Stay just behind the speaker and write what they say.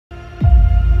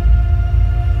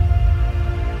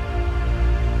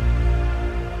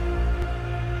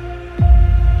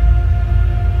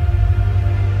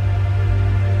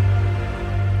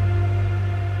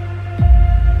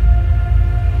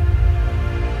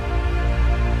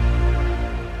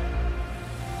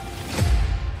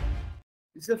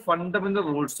It's A fundamental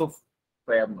rules of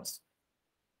fairness.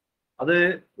 അത്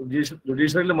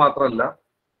ജുഡീഷ്യറിയിൽ മാത്രമല്ല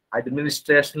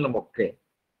അഡ്മിനിസ്ട്രേഷനിലും ഒക്കെ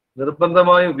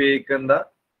നിർബന്ധമായി ഉപയോഗിക്കേണ്ട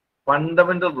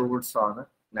ഫണ്ടമെന്റൽ റൂൾസ് ആണ്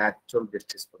നാച്ചുറൽ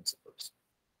ജസ്റ്റിസ് പ്രിൻസിപ്പിൾസ്.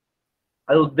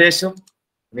 അത് ഉദ്ദേശം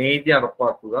നീതി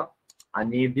നടപ്പാക്കുക,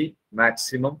 അനീതി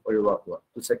മാക്സിമം ഒഴിവാക്കുക,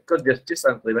 to secure justice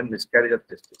and prevent miscarriage of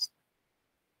justice.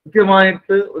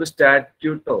 കൃത്യമായിട്ട് ഒരു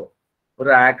സ്റ്റാറ്റ്യൂട്ടോ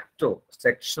ഒരു ആക്ടോ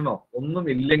സെക്ഷനോ ഒന്നും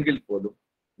ഇല്ലെങ്കിൽ പോലും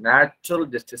നാച്ചുറൽ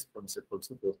ജസ്റ്റിസ്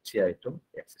പ്രിൻസിപ്പിൾസ് തീർച്ചയായിട്ടും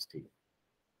എക്സിസ്റ്റ് ചെയ്യും.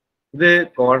 ഇത്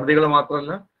കോടതികൾ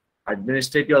മാത്രമല്ല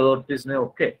അഡ്മിനിസ്ട്രേറ്റീവ് അതോറിറ്റീസിനെ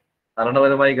ഒക്കെ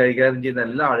ഭരണപരമായി കൈകാര്യം ചെയ്യുന്ന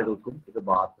എല്ലാ ആളുകൾക്കും ഇത്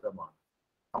ബാധകമാണ്.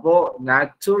 അപ്പോൾ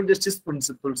നാച്ചുറൽ ജസ്റ്റിസ്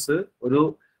പ്രിൻസിപ്പിൾസ് ഒരു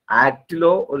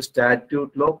ആക്ടിലോ ഒരു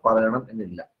സ്റ്റാറ്റ്യൂട്ടിലോ പറയണം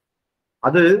എന്നില്ല.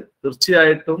 അത്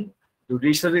തീർച്ചയായിട്ടും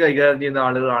ജുഡീഷ്യറി കൈകാര്യം ചെയ്യുന്ന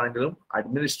ആളുകളാണെങ്കിലും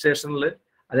അഡ്മിനിസ്ട്രേഷനിൽ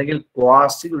അല്ലെങ്കിൽ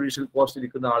ക്വാസി ജുഡീഷ്യൽ പോസ്റ്റിൽ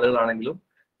ഇരിക്കുന്ന ആളുകളാണെങ്കിലും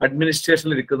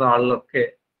അഡ്മിനിസ്ട്രേഷനിൽ ഇരിക്കുന്ന ആളുകളൊക്കെ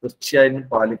തീർച്ചയായും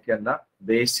പാലിക്കേണ്ട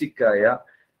ബേസിക്കായ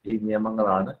ഈ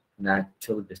നിയമങ്ങളാണ്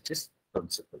നാച്ചുറൽ ജസ്റ്റിസ്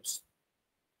പ്രിൻസിപ്പിൾസ്.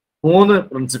 3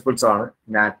 പ്രിൻസിപ്പിൾസ് ആണ്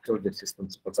നാച്ചുറൽ ജസ്റ്റിസ്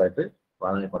പ്രിൻസിപ്പിൾസ് ആയിട്ട്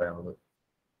പറയാനുള്ളത്.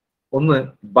 ഒന്ന്,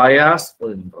 ബയാസ് ഓർ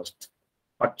ഇൻട്രസ്റ്റ്,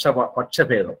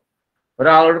 പക്ഷഭേദം.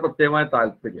 ഒരാളോട് പ്രത്യേകമായ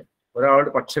താല്പര്യം, ഒരാളോട്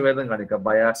പക്ഷഭേദം കാണിക്കുക,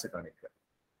 ബയാസ് കാണിക്കുക.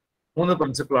 3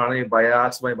 പ്രിൻസിപ്പിളാണ് ഈ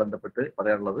ബയാസുമായി ബന്ധപ്പെട്ട്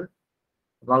പറയാനുള്ളത്.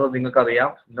 ഒന്നാമത്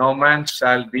നിങ്ങൾക്കറിയാം, no man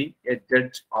shall be A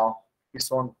judge of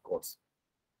his own cos.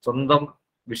 സ്വന്തം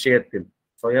വിഷയത്തിൽ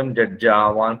സ്വയം ജഡ്ജ്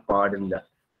ആവാൻ പാടില്ല.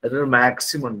 അതൊരു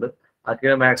മാക്സിം ഉണ്ട്.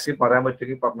 ആർക്കെങ്കിലും മാക്സിം പറയാൻ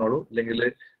പറ്റുമെങ്കിൽ പറഞ്ഞോളൂ, അല്ലെങ്കിൽ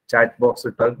ചാറ്റ് ബോക്സ്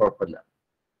ഇട്ടാലും കുഴപ്പമില്ല.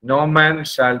 No man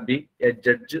shall be A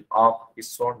judge of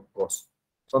his own cos.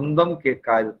 സ്വന്തം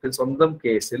കാര്യത്തിൽ സ്വന്തം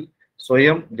കേസിൽ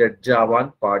സ്വയം ജഡ്ജ് ആവാൻ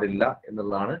പാടില്ല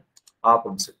എന്നുള്ളതാണ് ആ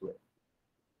പ്രിൻസിപ്പിൾ.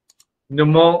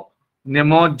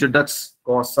 നെമോ ജുഡക്സ്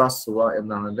കോസ സുവ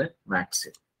എന്നാണ് അതിന്റെ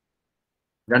മാക്സിം.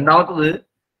 രണ്ടാമത്തത്,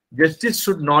 justice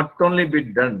should not only be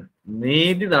done.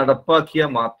 നീതി നടപ്പാക്കിയാൽ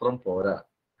മാത്രം പോരാ,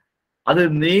 അത്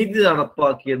നീതി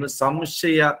നടപ്പാക്കിയെന്ന്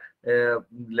സംശയ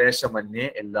ലേശമന്യേ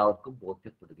എല്ലാവർക്കും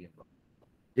ബോധ്യപ്പെടുകയുണ്ട്.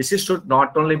 Justice should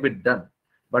not only be done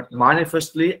but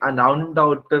മാനിഫെസ്റ്റ്ലി and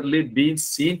undoubtedly be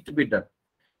scene two be done.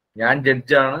 ഞാൻ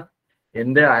ജഡ്ജാണ്,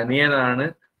 എൻ്റെ അനിയനാണ്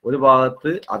ഒരു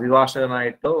ഭാഗത്ത്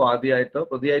അഭിഭാഷകനായിട്ടോ വാദിയായിട്ടോ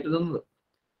പ്രതിയായിട്ടോ നിന്നത്.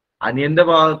 അനിയന്റെ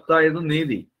ഭാഗത്തായിരുന്നു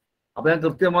നീതി. അപ്പൊ ഞാൻ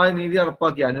കൃത്യമായി നീതി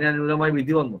നടപ്പാക്കി, അനിയന് അനുകൂലമായി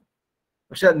വിധി വന്നു.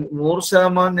 പക്ഷെ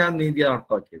 100% ഞാൻ നീതി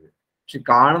നടപ്പാക്കിയത്. പക്ഷെ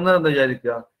കാണുന്നത് എന്താ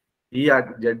വിചാരിക്കുക, ഈ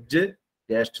ജഡ്ജ്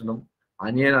ജ്യേഷ്ഠനും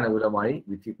അനിയന് അനുകൂലമായി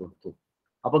വിധി കൊടുത്തു.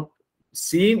 അപ്പൊ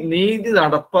നീതി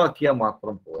നടപ്പാക്കിയാൽ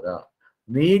മാത്രം പോരാ,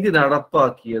 നീതി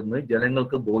നടപ്പാക്കിയെന്ന്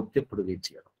ജനങ്ങൾക്ക് ബോധ്യപ്പെടുകയും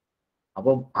ചെയ്യണം.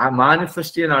 അപ്പം ആ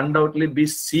manifest undoubtedly be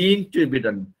scene two be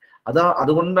done.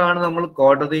 അതുകൊണ്ടാണ് നമ്മൾ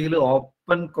കോടതിയിൽ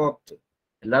ഓപ്പൺ കോർട്ട്,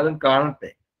 എല്ലാവരും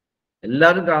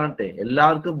കാണട്ടെ,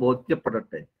 എല്ലാവർക്കും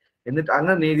ബോധ്യപ്പെടട്ടെ, എന്നിട്ട്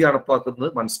അങ്ങനെ നീതി നടപ്പാക്കുന്നത്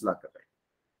മനസ്സിലാക്കട്ടെ.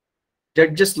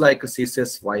 Judges like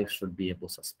Caesar's wife should be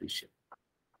above suspicion.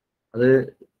 അത്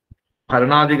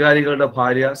ഭരണാധികാരികളുടെ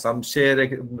ഭാര്യ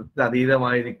സംശയത്തിന്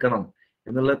അതീതമായിരിക്കണം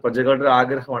എന്നുള്ള പ്രജകളുടെ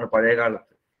ആഗ്രഹമാണ് പഴയ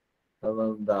കാലത്ത്.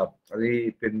 എന്താ അത്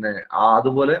പിന്നെ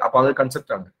അതുപോലെ അപ്പൊ അത്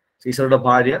കൺസെപ്റ്റാണ്. സീസറുടെ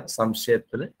ഭാര്യ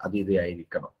സംശയത്തിന്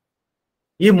അതീതയായിരിക്കണം.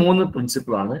 ഈ 3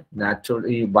 പ്രിൻസിപ്പിളാണ് നാച്ചുറൽ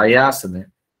ഈ ബയാസിനെ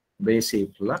ബേസ്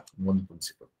ചെയ്തിട്ടുള്ള 3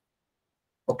 പ്രിൻസിപ്പിൾ.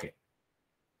 ഓക്കെ,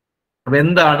 അപ്പൊ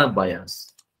എന്താണ് ബയാസ്?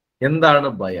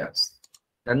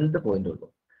 2 പോയിന്റ് ഉള്ളൂ.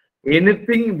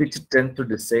 Anything which tend to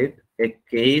decide A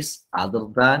case other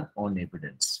than on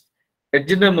evidence.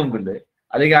 ജഡ്ജിന്റെ മുമ്പില്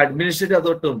അല്ലെങ്കിൽ അഡ്മിനിസ്ട്രേറ്റീവ്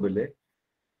അതോറിറ്റി മുമ്പില്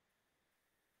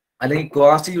അല്ലെങ്കിൽ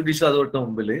ക്വാസി ജുഡീഷ്യൽ അതോറിറ്റി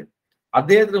മുമ്പില്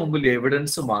അദ്ദേഹത്തിന് മുമ്പിൽ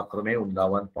എവിഡൻസ് മാത്രമേ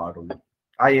ഉണ്ടാവാൻ പാടുള്ളൂ.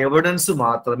 ആ എവിഡൻസ്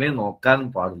മാത്രമേ നോക്കാൻ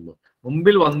പാടുള്ളൂ.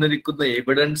 മുമ്പിൽ വന്നിരിക്കുന്ന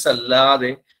എവിഡൻസ്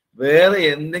അല്ലാതെ വേറെ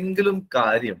എന്തെങ്കിലും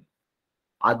കാര്യം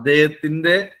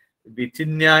അദ്ദേഹത്തിന്റെ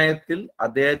വിധിന്യായത്തിൽ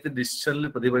അദ്ദേഹത്തിന്റെ ഡിസിഷനിൽ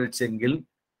പ്രതിഫലിച്ചെങ്കിൽ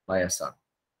ബയസാണ്.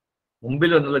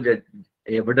 മുമ്പിൽ വന്നുള്ള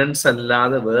എവിഡൻസ്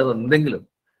അല്ലാതെ വേറെ എന്തെങ്കിലും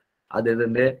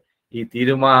അദ്ദേഹത്തിന്റെ ഈ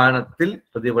തീരുമാനത്തിൽ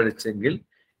പ്രതിഫലിച്ചെങ്കിൽ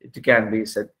it can be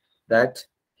said that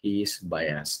he is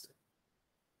biased.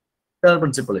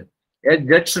 Principle, A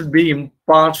judge should be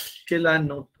impartial and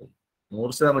neutral.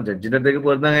 100% ജഡ്ജിന്റെ അടുത്തേക്ക്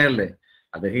പോരുന്ന അങ്ങനെയല്ലേ,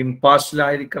 അദ്ദേഹം ഇംപാർഷ്യൽ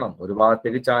ആയിരിക്കണം. ഒരു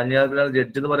ഭാഗത്തേക്ക് ചാഞ്ഞാൽ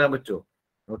ജഡ്ജ് എന്ന് പറയാൻ പറ്റുമോ?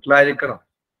 ന്യൂട്രൽ ആയിരിക്കണം.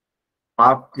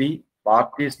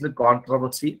 പാർട്ടീസിന്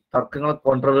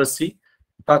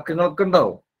തർക്കങ്ങളൊക്കെ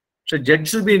ഉണ്ടാവും. പക്ഷെ ജഡ്ജ്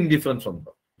ഷുഡ് ബി ഇൻഡിഫറൻസ്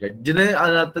ഉണ്ടോ? ജഡ്ജിന്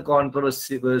അതിനകത്ത്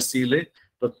കോൺട്രവേഴ്സിയിൽ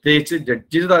പ്രത്യേകിച്ച്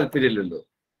ജഡ്ജിന് താല്പര്യമില്ലല്ലോ.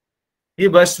 ഈ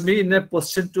must be in A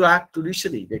position to act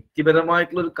judicially.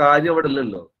 വ്യക്തിപരമായിട്ടുള്ള ഒരു കാര്യം അവിടെ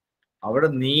ഇല്ലല്ലോ. അവിടെ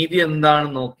നീതി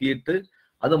എന്താണെന്ന് നോക്കിയിട്ട്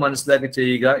അത് മനസ്സിലാക്കി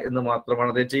ചെയ്യുക എന്ന് മാത്രമാണ്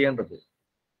അദ്ദേഹം ചെയ്യേണ്ടത്.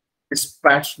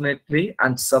 Dispassionately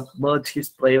and submerge his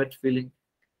private feeling.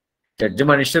 Judge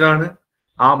മനുഷ്യനാണ്,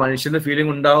 ആ മനുഷ്യന്റെ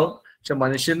ഫീലിംഗ് ഉണ്ടാവും. പക്ഷെ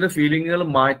മനുഷ്യന്റെ ഫീലിങ്ങുകൾ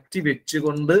മാറ്റി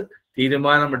വെച്ചുകൊണ്ട്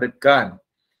തീരുമാനമെടുക്കാൻ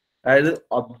അതായത്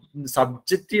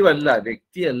സബ്ജക്റ്റീവ് അല്ല,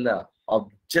 വ്യക്തിയല്ല,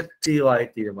 ഒബ്ജക്റ്റീവായി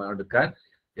തീരുമാനം എടുക്കാൻ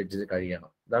ജഡ്ജിന്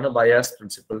കഴിയണം. ഇതാണ് ബയാസ്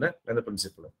പ്രിൻസിപ്പിളിന്റെ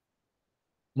പ്രിൻസിപ്പിൾ.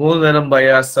 3 തരം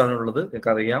ബയാസ് ആണുള്ളത്,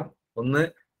 നിങ്ങൾക്കറിയാം. ഒന്ന്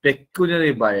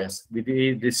പെക്യുനറി ബയാസ്, ഈ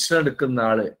ഡിസിഷൻ എടുക്കുന്ന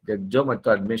ആള് ജഡ്ജോ മറ്റോ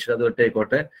അഡ്മിനിസ്ട്രേറ്റർ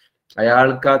ആയിക്കോട്ടെ,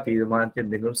 അയാൾക്ക് ആ തീരുമാനത്തിൽ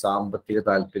എന്തെങ്കിലും സാമ്പത്തിക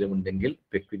താല്പര്യമുണ്ടെങ്കിൽ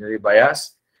പെക്യുനറി ബയാസ്.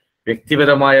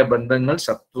 വ്യക്തിപരമായ ബന്ധങ്ങൾ,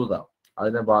 ശത്രുത,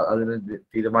 അതിന്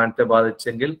തീരുമാനത്തെ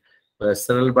ബാധിച്ചെങ്കിൽ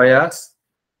പേഴ്സണൽ ബയാസ്.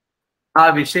 ആ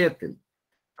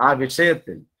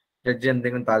വിഷയത്തിൽ ജഡ്ജി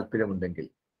എന്തെങ്കിലും താല്പര്യമുണ്ടെങ്കിൽ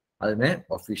അതിനെ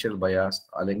ഒഫീഷ്യൽ ബയാസ്,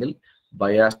 അല്ലെങ്കിൽ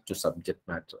ബയാസ് ടു സബ്ജക്ട്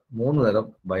മാറ്റർ. 3 തരം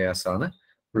ബയാസ് ആണ്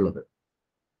ഉള്ളത്.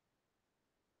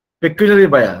 പെക്യുനറി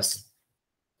ബയാസ്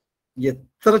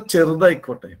എത്ര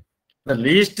ചെറുതായിക്കോട്ടെ,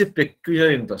 ലീസ്റ്റ് പെക്യുലർ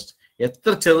ഇൻട്രസ്റ്റ്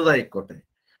എത്ര ചെറുതായിക്കോട്ടെ,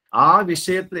 ആ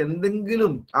വിഷയത്തിൽ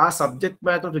എന്തെങ്കിലും ആ സബ്ജക്ട്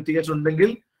മാറ്റർ ക്രിറ്റിക്കേഷൻ ഉണ്ടെങ്കിൽ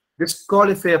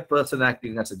disqualify A person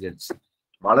acting as A judge.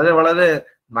 വളരെ വളരെ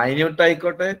മൈന്യൂട്ട്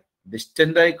ആയിക്കോട്ടെ,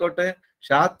 ഡിസ്റ്റന്റ് ആയിക്കോട്ടെ,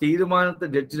 പക്ഷെ ആ തീരുമാനത്തെ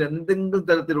ജഡ്ജിന് എന്തെങ്കിലും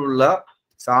തരത്തിലുള്ള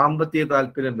സാമ്പത്തിക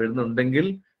താല്പര്യം വരുന്നുണ്ടെങ്കിൽ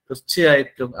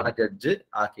തീർച്ചയായിട്ടും ആ ജഡ്ജ്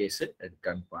ആ കേസ്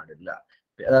എടുക്കാൻ പാടില്ല.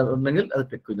 ഉണ്ടെങ്കിൽ അത്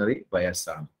പെക്യുനറി ബയാസ്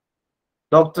ആണ്.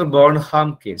 ഡോക്ടർ ബോൺഹാം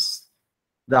കേസ്,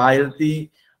 ഇത്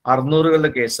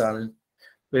 1600കളുടെ കേസാണ്.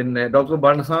 പിന്നെ doctor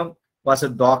ബോൺഹാം was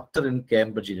A doctor in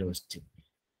Cambridge university.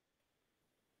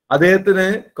 അദ്ദേഹത്തിന്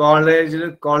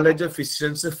കോളേജ് ഓഫ്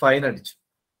ഫിസിഷ്യൻസ് ഫൈൻ അടിച്ചു.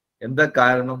 എന്താ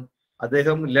കാരണം?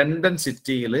 അദ്ദേഹം ലണ്ടൻ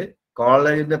സിറ്റിയിൽ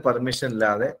കോളേജിന്റെ പെർമിഷൻ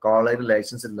ഇല്ലാതെ, കോളേജ്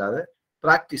ലൈസൻസ് ഇല്ലാതെ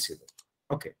പ്രാക്ടീസ് ചെയ്തു.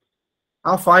 ഓക്കെ,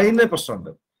 ആ ഫൈനിന്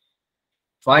പ്രശ്നമുണ്ട്.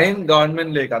 ഫൈൻ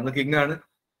ഗവൺമെന്റിലേക്ക്, അന്ന് കിങ്ങിനാണ്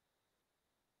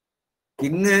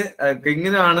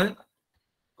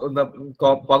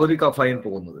പകുതി ഫൈൻ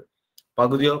പോകുന്നത്.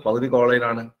 പകുതി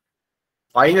കോളേജിനാണ്.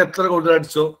 ഫൈൻ എത്ര കൂടുതൽ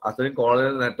അടിച്ചോ അത്രയും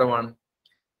കോളേജിന് നേട്ടമാണ്.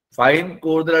 ഫൈൻ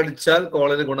കൂടുതൽ അടിച്ചാൽ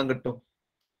കോളേജിന് ഗുണം കിട്ടും.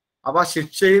 അപ്പൊ ആ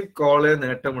ശിക്ഷയിൽ കോളേജ്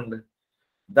നേട്ടമുണ്ട്.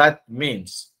 That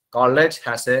means college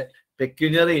has A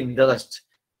പെക്യുനറി interest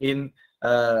in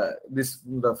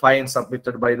the fine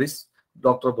submitted by this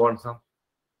Dr. Bonham.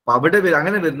 അപ്പൊ അവിടെ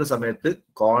അങ്ങനെ വരുന്ന സമയത്ത്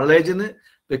കോളേജിന്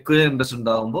പെക്യുനറി ഇൻട്രസ്റ്റ്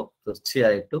ഉണ്ടാകുമ്പോൾ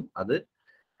തീർച്ചയായിട്ടും അത്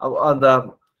എന്താ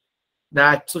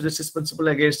നാച്ചുറൽ ജസ്റ്റിസ് പ്രിൻസിപ്പിൾ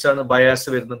അഗേൻസ്റ്റ് ആണ്, ബയാസ്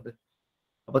വരുന്നുണ്ട്.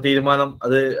 അപ്പൊ തീരുമാനം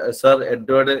അത് sir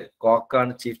Edward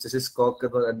കോക്കാണ്, chief justice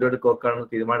Edward കോക്കാണ്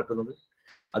തീരുമാനിക്കുന്നത്.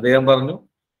 അദ്ദേഹം പറഞ്ഞു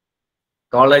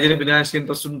കോളേജിന് ഫിനാൻഷ്യൽ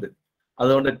ഇൻട്രസ്റ്റ് ഉണ്ട്,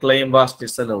 അതുകൊണ്ട് ക്ലെയിം വാസ്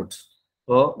ഡിസലൗഡ്.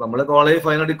 അപ്പോൾ നമ്മൾ കോളേജ്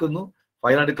ഫൈൻ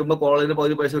അടിക്കുമ്പോൾ കോളേജിന്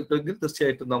പകുതി പൈസ കിട്ടുമെങ്കിൽ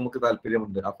തീർച്ചയായിട്ടും നമുക്ക്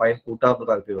താല്പര്യമുണ്ട്, ആ ഫൈൻ കൂട്ടാവുന്ന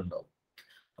താല്പര്യം ഉണ്ടാവും.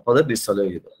 അപ്പൊ അത് ഡിസലോ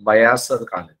ചെയ്തു. ബയാസ് അത്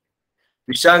കാണും.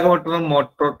 Visakhapatnam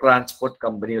motor transport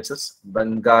company versus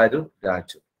Bangaru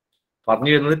Raju.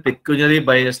 പറഞ്ഞു വരുന്നത് പെക്യുനറി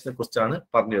ബയസിനെ കുറിച്ചാണ്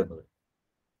പറഞ്ഞു വരുന്നത്.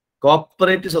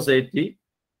 കോപ്പറേറ്റീവ് സൊസൈറ്റി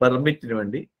പെർമിറ്റിന്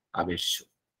വേണ്ടി അപേക്ഷിച്ചു.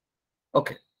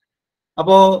 ഓക്കെ,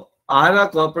 അപ്പോ ആരാ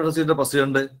കോപ്പറേറ്റീവ് സൊസൈറ്റിയുടെ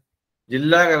പ്രസിഡന്റ്?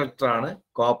 ജില്ലാ കളക്ടറാണ്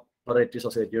കോപ്പറേറ്റീവ്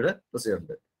സൊസൈറ്റിയുടെ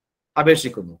പ്രസിഡന്റ്.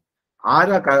 അപേക്ഷിക്കുന്നു.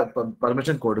 ആരാ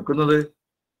പെർമിഷൻ കൊടുക്കുന്നത്?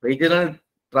 റീജിയണൽ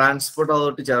ട്രാൻസ്പോർട്ട്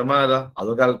അതോറിറ്റി ചെയർമാൻ ആരാ?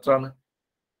 അതും കളക്ടറാണ്.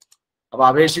 അപ്പൊ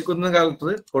അപേക്ഷിക്കുന്ന കളക്ടർ,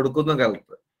 കൊടുക്കുന്ന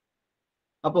കളക്ടർ.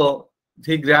 അപ്പോ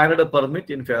he granted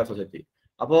permit in fair society.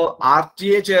 അപ്പോ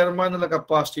RTA ചെയർമാൻ എന്നുള്ള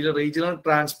കപ്പാസിറ്റിയിൽ, റീജിയണൽ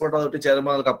ട്രാൻസ്പോർട്ട് അതോറിറ്റി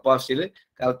ചെയർമാൻ എന്നുള്ള കപ്പാസിറ്റിയിൽ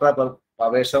കളക്ടർ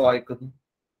അപേക്ഷ വായിക്കുന്നു.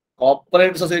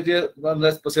 കോപ്പറേറ്റീവ് സൊസൈറ്റി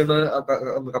പ്രസിഡന്റ്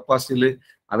കപ്പാസിറ്റിയിൽ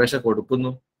അപേക്ഷ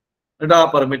കൊടുക്കുന്നു. എന്നിട്ട് ആ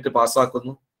പെർമിറ്റ്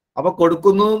പാസ്സാക്കുന്നു. അപ്പൊ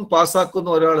കൊടുക്കുന്നതും പാസ്സാക്കുന്ന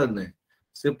ഒരാൾ തന്നെ.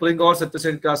 സുപ്രീം കോടതി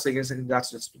set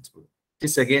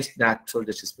against natural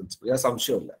justice principle. ആ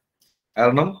സംശയമില്ല.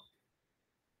 കാരണം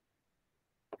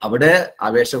അവിടെ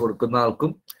അപേക്ഷ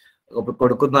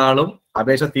കൊടുക്കുന്ന ആളും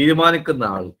അപേക്ഷ തീരുമാനിക്കുന്ന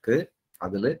ആൾക്ക്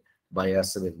അതിൽ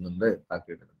ബയാസ് വരുന്നുണ്ട്.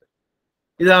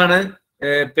 ഇതാണ്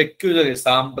പെക്യുലറി,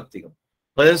 സാമ്പത്തികം.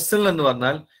 പേഴ്സണൽ എന്ന്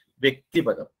പറഞ്ഞാൽ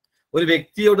വ്യക്തിപരം. ഒരു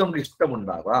വ്യക്തിയോട് നമുക്ക്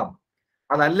ഇഷ്ടമുണ്ടാവാം,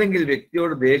 അതല്ലെങ്കിൽ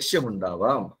വ്യക്തിയോട്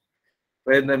ദേഷ്യമുണ്ടാവാം,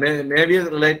 may be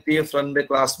relative, front,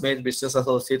 classmate, business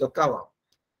associate ഒക്കെ ആവാം.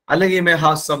 അല്ലെങ്കിൽ may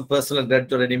have some personal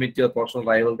debt or enmity or professional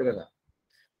rivalry വരാം.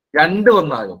 രണ്ടും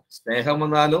വന്നാലും, സ്നേഹം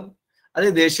വന്നാലും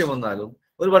അല്ലെങ്കിൽ ദേഷ്യം വന്നാലും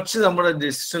ഒരു പക്ഷെ നമ്മുടെ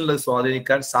ഡിസിഷനിൽ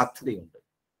സ്വാധീനിക്കാൻ സാധ്യതയുണ്ട്.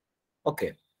 ഓക്കെ,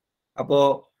 അപ്പോ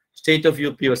state of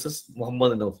UP versus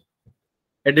Muhammad നൂഫ്.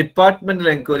 A departmental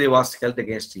enquiry was held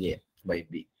against A by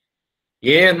B.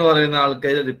 A എന്ന് പറയുന്ന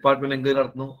ആൾക്കാർ ഡിപ്പാർട്ട്മെന്റ് എൻക്വയറി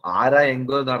നടത്തുന്നു. ആരാ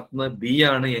എൻക്വയറി നടത്തുന്നത്? B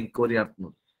ആണ് എൻക്വയറി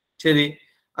നടത്തുന്നത്. ശരി,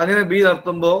 അങ്ങനെ B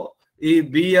നടത്തുമ്പോൾ ഈ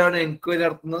B ആണ് എൻക്വയറി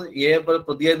നടത്തുന്നത്. A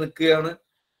പ്രതിയായി നിൽക്കുകയാണ്.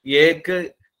 Aക്ക്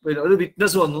ഒരു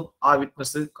വിറ്റ്നസ് വന്നു. ആ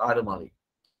വിറ്റ്നസ് ആര് മാറി?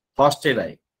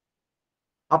 ഹോസ്റ്റൈലായി.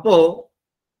 അപ്പോ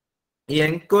ഈ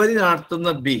എൻക്വയറി നടത്തുന്ന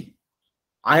B,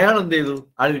 അയാൾ എന്ത് ചെയ്തു?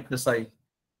 അയാൾ വിറ്റ്നസ് ആയി.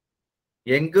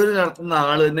 എൻക്വയറി നടത്തുന്ന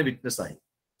ആള് തന്നെ വിറ്റ്നസ് ആയി.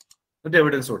 എന്നിട്ട്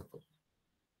എവിഡൻസ് കൊടുത്തു.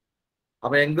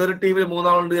 അപ്പൊ എൻക്വയറി ടീമിൽ 3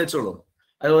 ആളുണ്ട് വെച്ചോളൂ.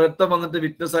 അത് ഒരുത്തം വന്നിട്ട്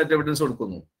വിറ്റ്നസ് ആയിട്ട് എവിഡൻസ്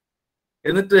കൊടുക്കുന്നു.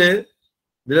 എന്നിട്ട്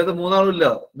ഇതിനകത്ത് മൂന്നാളില്ല.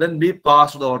 then be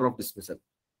passed the order of dismissal.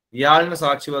 ഇയാളുടെ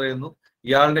സാക്ഷി പറയുന്നു,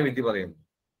 ഇയാളുടെ വിധി പറയുന്നു.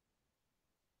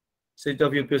 സ്റ്റേറ്റ്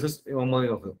ഓഫ് UPSS മുഹമ്മദ്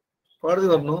നോക്ക് കോടതി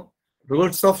പറഞ്ഞു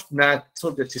rules of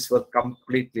natural justice were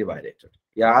completely violated.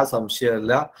 യാതൊരു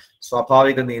സംശയമല്ല,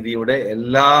 സ്വാഭാവിക നീതിയുടെ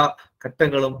എല്ലാ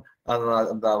ഘട്ടങ്ങളും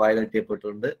എന്താ വയലേറ്റ്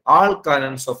ചെയ്യപ്പെട്ടിട്ടുണ്ട്. all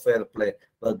canons of fair play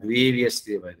were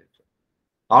grievously violated.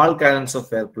 all canons of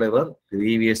fair play were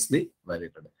grievously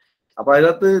violated. അപ്പൊ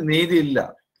അതിനകത്ത് നീതി ഇല്ല.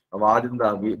 അപ്പൊ ആദ്യം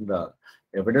എന്താ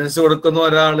എവിഡൻസ് കൊടുക്കുന്ന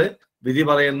ഒരാള്, വിധി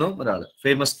പറയുന്നു ഒരാള്.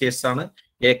 ഫേമസ് കേസാണ്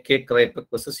AK Kripke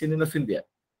versus Union of India.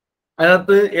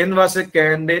 അതിനകത്ത് N was a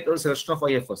candidate or selection of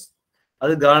IFS.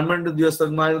 അത് ഗവൺമെന്റ്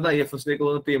ഉദ്യോഗസ്ഥന്മാരെന്ന് IFSലേക്ക്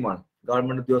പോകുന്ന ടീമാണ്.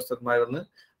 ഗവൺമെന്റ് ഉദ്യോഗസ്ഥന്മാരെന്ന്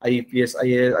IPS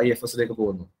IFSലേക്ക്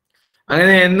പോകുന്നു.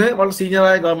 അങ്ങനെ N വളരെ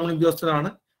സീനിയറായ ഗവൺമെന്റ് ഉദ്യോഗസ്ഥനാണ്.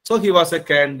 So he was A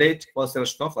candidate for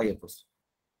selection of IFS.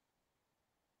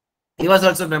 He was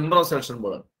also member of selection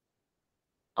board.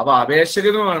 അപ്പൊ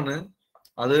അപേക്ഷകനുമാണ്.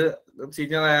 അത്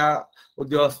സീനിയറായ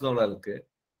ഉദ്യോഗസ്ഥർക്ക്,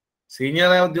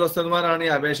 സീനിയറായ ഉദ്യോഗസ്ഥന്മാരാണ് ഈ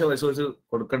അപേക്ഷ പരിശോധിച്ച്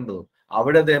കൊടുക്കേണ്ടത്.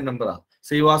 അവിടെ അദ്ദേഹം മെമ്പറാണ്.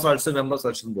 C was also member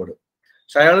selection board.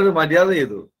 പക്ഷെ അയാളൊരു മര്യാദ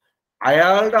ചെയ്തു.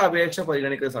 അയാളുടെ അപേക്ഷ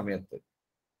പരിഗണിക്കുന്ന സമയത്ത്,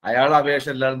 അയാളുടെ അപേക്ഷ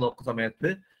എല്ലാവരും നോക്കുന്ന സമയത്ത്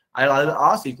അയാൾ ആ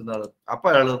സീറ്റ് നിന്നാണ്. അപ്പൊ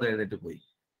അയാൾ ഒന്ന് എഴുന്നേറ്റ് പോയി.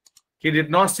 He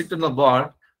did not sit in the board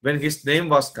when his name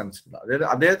was considered. അതായത്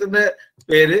അദ്ദേഹത്തിന്റെ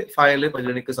പേര് ഫയല്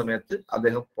പരിഗണിക്കുന്ന സമയത്ത്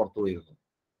അദ്ദേഹം പുറത്തു പോയിരുന്നു.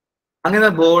 അങ്ങനെ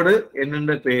ബോർഡ്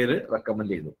എന്നിന്റെ പേര്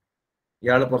റെക്കമെൻഡ് ചെയ്തു.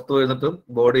 ഇയാൾ പുറത്തു പോയിരുന്നിട്ടും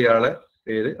ബോർഡ് ഇയാളെ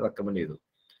പേര് റെക്കമെൻഡ് ചെയ്തു.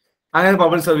 അങ്ങനെ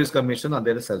പബ്ലിക് സർവീസ് കമ്മീഷൻ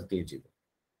അദ്ദേഹത്തെ സെലക്ട് ചെയ്തു.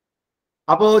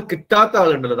 അപ്പോ കിട്ടാത്ത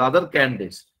ആളുണ്ടല്ലോ, അതർ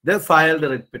കാൻഡിഡേറ്റ്സ്, ദേ ഫയൽഡ്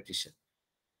റിട്ട് പെറ്റീഷൻ.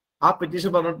 ആ പെറ്റീഷൻ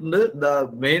പറഞ്ഞിട്ടുണ്ട് the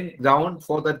main ground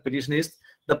for that petition is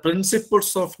the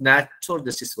principles of natural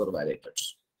justice were violated.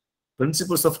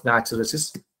 Principles of natural justice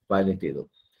violate ചെയ്തു.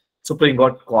 Supreme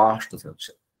court ക്വാഷ്ഡ്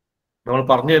selection. നമ്മൾ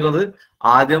പറഞ്ഞു തരുന്നത്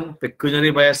ആദ്യം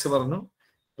പെക്യുനറി ബയസ് പറഞ്ഞു,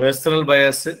 പേഴ്സണൽ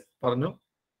ബയസ് പറഞ്ഞു.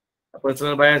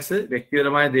 Personal bias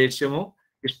വ്യക്തിപരമായ ദേഷ്യമോ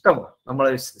ഇഷ്ടമോ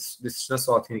നമ്മളെ ഡിസിഷനെ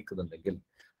സ്വാധീനിക്കുന്നുണ്ടെങ്കിൽ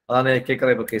അതാണ് AK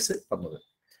Kripke കേസ് പറഞ്ഞത്.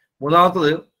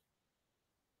 മൂന്നാമത്തത്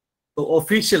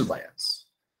ഒഫീഷ്യൽ ബയസ്.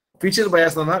 ഒഫീഷ്യൽ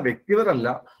ബയസ് എന്ന് പറഞ്ഞാൽ വ്യക്തിപരമല്ല,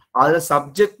 അതിലെ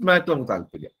സബ്ജക്ട് മാറ്റർ നമുക്ക്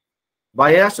താല്പര്യം.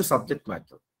 Bias to subject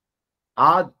matter. ആ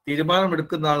തീരുമാനം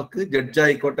എടുക്കുന്ന ആൾക്ക് ജഡ്ജ്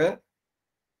ആയിക്കോട്ടെ,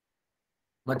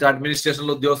 മറ്റു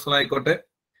അഡ്മിനിസ്ട്രേഷനിലെ ഉദ്യോഗസ്ഥനായിക്കോട്ടെ,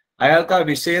 അയാൾക്ക് ആ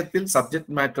വിഷയത്തിൽ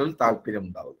സബ്ജക്ട് മാറ്ററിൽ താല്പര്യം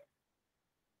ഉണ്ടാവുക.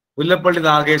 Mullappally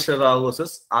Nageswara Rao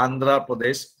versus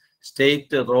Andhra Pradesh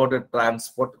state road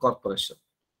transport corporation.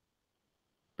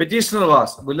 Petitioner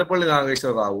was Mullappally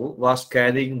Nageswara Rao was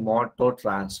carrying motor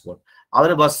transport.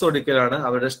 അവര് ബസ് ഓടിക്കലാണ്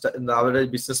അവരുടെ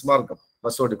ബിസിനസ് മാർഗം,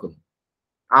 ബസ് ഓടിക്കുന്നു.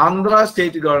 ആന്ധ്ര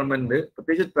സ്റ്റേറ്റ് ഗവൺമെന്റ്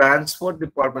പ്രത്യേകിച്ച് ട്രാൻസ്പോർട്ട്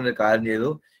ഡിപ്പാർട്ട്മെന്റ് കാര്യം ചെയ്തു,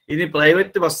 ഇനി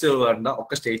പ്രൈവറ്റ് ബസ്സുകൾ വേണ്ട,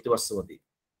 ഒക്കെ സ്റ്റേറ്റ് ബസ് മതി.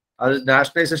 അത്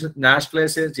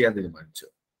നാഷണലൈസേഷൻ ചെയ്യാൻ തീരുമാനിച്ചു.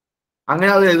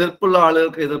 അങ്ങനെ അത് എതിർപ്പുള്ള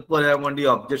ആളുകൾക്ക് എതിർപ്പ് പറയാൻ വേണ്ടി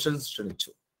ഒബ്ജക്ഷൻസ്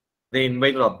ക്ഷണിച്ചു.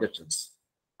 Invited objections.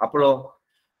 അപ്പോഴോ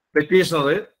പെറ്റീഷണർ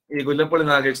ഈ മുല്ലപ്പള്ളി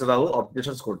നാഗേശ്വര റാവു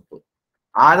ഒബ്ജക്ഷൻസ് കൊടുത്തു.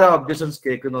 ആരാ ഒബ്ജക്ഷൻസ്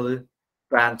കേൾക്കുന്നത്?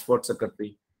 Transport secretary.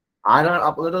 ആരാ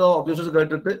ഒബ്ജക്ഷൻസ്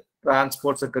കേട്ടിട്ട്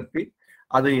ട്രാൻസ്പോർട്ട് സെക്രട്ടറി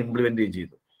അത് ഇംപ്ലിമെന്റ്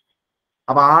ചെയ്തു.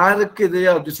 അപ്പൊ ആർക്കെതിരെ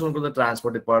ഒബ്ജക്ഷൻ കൊടുക്കുന്നത്?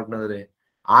 ട്രാൻസ്പോർട്ട് ഡിപ്പാർട്ട്മെന്റിനെതിരെ.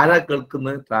 ആരാ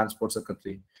കേൾക്കുന്നത്? Transport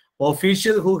secretary.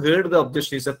 Official who heard the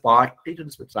objection is A party to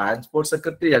dispute. Transport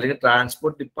secretary അല്ലെങ്കിൽ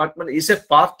transport department is A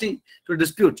party to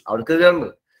dispute.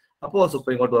 അവർക്കെതിരെയുള്ളത്. അപ്പോൾ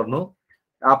സുപ്രീം കോർട്ട് പറഞ്ഞു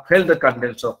upheld the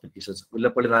contents of petitions.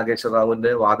 Mullappally Nageswara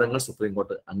റാവുവിന്റെ വാദങ്ങൾ സുപ്രീം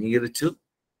കോർട്ട് അംഗീകരിച്ചു.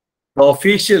 The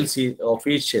official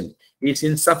is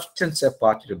in substance a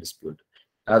party to dispute.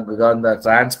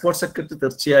 Transport secretary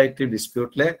തീർച്ചയായിട്ടും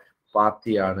ഡിസ്പ്യൂട്ടിലെ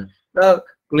പാർട്ടിയാണ്.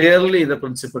 Clearly the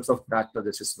principles of natural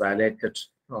justice violated.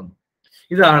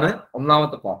 ഇതാണ്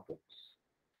ഒന്നാമത്തെ part.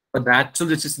 അപ്പൊ നാച്ചുറൽ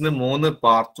ജസ്റ്റിസിന് 3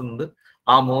 പാർട്ട് ഉണ്ട്.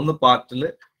 ആ 3 പാർട്ടിൽ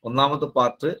ഒന്നാമത്തെ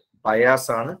പാർട്ട്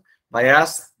ബയാസ് ആണ്.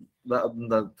 ബയാസ്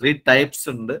 3 ടൈപ്സ്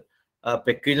ഉണ്ട്.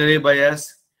 പെക്യുനറി bias,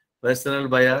 personal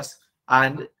bias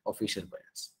and official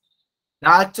bias.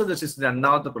 Natural ജസ്റ്റിസിന്റെ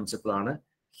രണ്ടാമത്തെ പ്രിൻസിപ്പിൾ ആണ്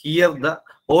ഹിയർ ദ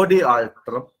ഓഡി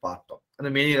ആൾട്ടറം പാർട്ടോ.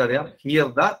 അതിന്റെ മീനിങ് അറിയാം. Here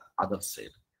the other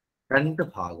side. 2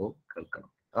 ഭാഗവും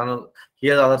കേൾക്കണം. കാരണം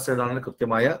ഹിയർ ദ അതർ സൈഡ് ആണ്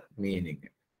കൃത്യമായ മീനിങ്.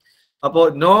 അപ്പോ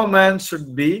no man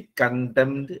should be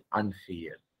condemned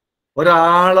അൺഹിയർഡ്.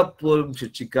 ഒരാളെപ്പോലും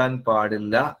ശിക്ഷിക്കാൻ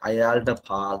പാടില്ല അയാളുടെ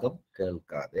ഭാഗം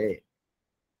കേൾക്കാതെ.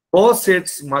 Both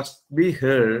sides must be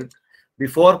heard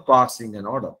before passing an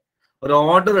order. ഒരു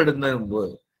ഓർഡർ ഇടുന്നതിന് മുമ്പ്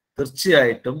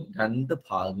തീർച്ചയായിട്ടും 2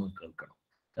 ഭാഗങ്ങൾ കേൾക്കണം.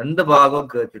 2 ഭാഗവും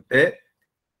കേട്ടിട്ട്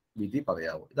വിധി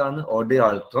പറയാവൂ. ഇതാണ് ഓഡി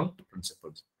ആൾട്ടറം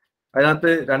പ്രിൻസിപ്പിൾസ്.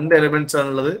 അതിനകത്ത് 2 എലിമെന്റ്സ്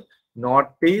ആണുള്ളത്.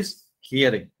 Notice,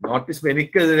 hearing. നോട്ടീസ്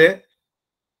എനിക്കെതിരെ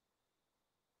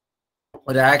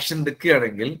ഒരു ആക്ഷൻ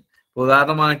എടുക്കുകയാണെങ്കിൽ,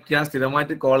 ഉദാഹരണമായിട്ട് ഞാൻ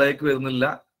സ്ഥിരമായിട്ട് കോളേജിലേക്ക് വരുന്നില്ല,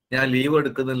 ഞാൻ ലീവ്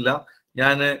എടുക്കുന്നില്ല,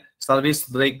 ഞാൻ സർവീസ്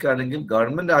ബ്രേക്ക് ആണെങ്കിൽ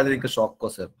ഗവൺമെന്റ് ആദ്യം എനിക്ക് ഷോക്ക്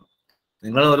കോസ് തരണം.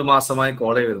 നിങ്ങൾ 1 മാസമായി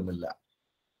കോളേജ് വരുന്നില്ല,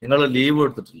 നിങ്ങൾ ലീവ്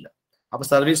എടുത്തിട്ടില്ല, അപ്പൊ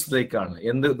സർവീസ് ബ്രേക്ക് ആണ്.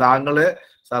 താങ്കളെ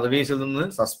സർവീസിൽ നിന്ന്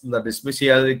ഡിസ്മിസ്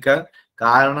ചെയ്യാതിരിക്കാൻ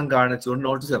കാരണം കാണിച്ചുകൊണ്ട്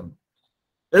നോട്ടീസ് തരണം.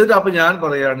 എന്നിട്ട് അപ്പൊ ഞാൻ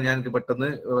പറയുകയാണ്, ഞാൻ പെട്ടെന്ന്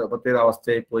പ്രത്യേക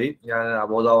അവസ്ഥയായി പോയി, ഞാൻ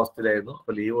അബോധാവസ്ഥയിലായിരുന്നു,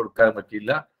 അപ്പൊ ലീവ് കൊടുക്കാൻ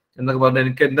പറ്റിയില്ല എന്നൊക്കെ പറഞ്ഞ്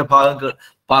എനിക്ക് എന്റെ ഭാഗം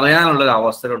പറയാനുള്ള ഒരു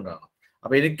അവസരം ഉണ്ടാണ്.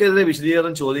 അപ്പൊ എനിക്കെതിരെ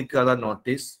വിശദീകരണം ചോദിക്കുക, അതാണ്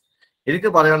നോട്ടീസ്. എനിക്ക്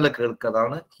പറയാനുള്ള കേൾക്കുക,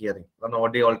 അതാണ് ഹിയറിംഗ്. അതാണ്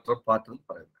ഓഡിയോ ഓൾട്ടർ പാർട്ടിൽ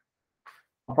പറയുന്നത്.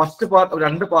 ഫസ്റ്റ് പാർട്ട്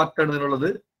 2 പാർട്ടാണ് ഇതിനുള്ളത്,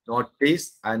 നോട്ടീസ്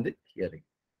ആൻഡ് ഹിയറിംഗ്.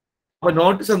 അപ്പൊ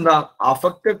നോട്ടീസ് എന്താ?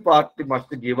 Affected party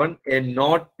must given A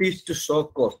notice to show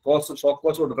cos. Show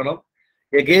cos കൊടുക്കണം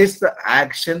against the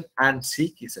action and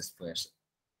seek his explanation.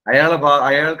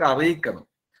 അയാൾക്ക് അറിയിക്കണം.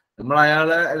 നമ്മൾ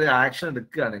അയാളെ ആക്ഷൻ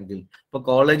എടുക്കുകയാണെങ്കിൽ, ഇപ്പൊ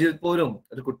കോളേജിൽ പോലും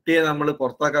ഒരു കുട്ടിയെ നമ്മൾ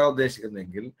പുറത്താക്കാൻ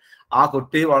ഉദ്ദേശിക്കുന്നെങ്കിൽ, ആ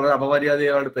കുട്ടി വളരെ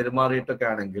അപമര്യാദയോട് പെരുമാറിയിട്ടൊക്കെ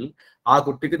ആണെങ്കിൽ ആ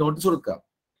കുട്ടിക്ക് നോട്ടീസ് കൊടുക്കാം.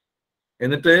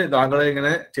 എന്നിട്ട് താങ്കളെ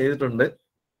ഇങ്ങനെ ചെയ്തിട്ടുണ്ട്,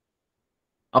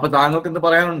 അപ്പൊ താങ്കൾക്ക് എന്ത്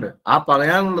പറയാനുണ്ട്, ആ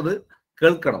പറയാനുള്ളത്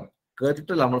കേൾക്കണം.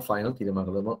 കേട്ടിട്ട് നമ്മൾ ഫൈനൽ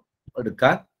തീരുമാനങ്ങൾ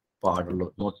എടുക്കാൻ പാടുള്ളൂ.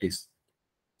 Notice.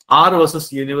 R versus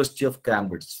University of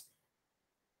Cambridge.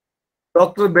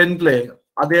 Doctor ബെൻഗ്ലെ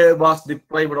was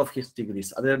deprived of his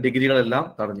degrees. അദ്ദേഹം ഡിഗ്രികളെല്ലാം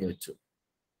തടഞ്ഞു വെച്ചു.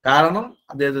 കാരണം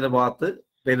അദ്ദേഹത്തിന്റെ ഭാഗത്ത്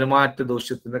പെരുമാറ്റ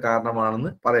ദൂഷ്യത്തിന്റെ കാരണമാണെന്ന്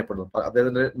പറയപ്പെടുന്നു.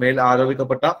 അദ്ദേഹത്തിന്റെ മേൽ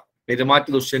ആരോപിക്കപ്പെട്ട പെരുമാറ്റ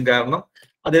ദൂഷ്യം കാരണം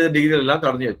അദ്ദേഹത്തിന്റെ ഡിഗ്രികളെല്ലാം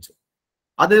തടഞ്ഞു വെച്ചു.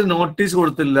 അദ്ദേഹം നോട്ടീസ്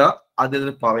കൊടുത്തില്ല,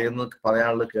 അദ്ദേഹത്തിന്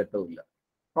പറയാനുള്ളത് കേട്ടവില്ല.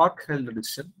 Court held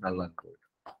decision null and void.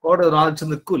 കോടതി ഒരാഴ്ച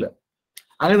നിൽക്കൂല,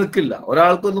 അങ്ങനെ നിൽക്കില്ല.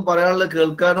 ഒരാൾക്കൊന്നും പറയാനുള്ളത്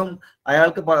കേൾക്കാനും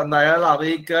അയാളെ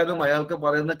അറിയിക്കാനും അയാൾക്ക്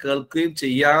പറയുന്ന കേൾക്കുകയും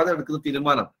ചെയ്യാതെ എടുക്കുന്ന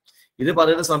തീരുമാനം. ഇത്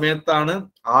പറയുന്ന സമയത്താണ്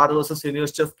R versus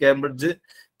university of Cambridge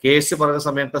case പറയുന്ന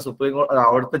സമയത്ത് സുപ്രീം കോടതി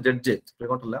അവിടുത്തെ സുപ്രീം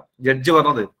കോർട്ടല്ല ജഡ്ജ്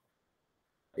പറഞ്ഞത്,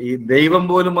 ഈ ദൈവം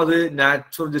പോലും അത്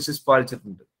നാച്ചുറൽ ജസ്റ്റിസ്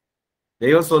പാലിച്ചിട്ടുണ്ട്.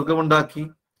 ദൈവം സ്വർഗമുണ്ടാക്കി,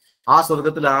 ആ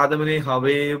സ്വർഗത്തിൽ ആദമിനെയും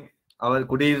ഹവയെയും അവർ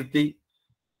കുടിയിരുത്തി.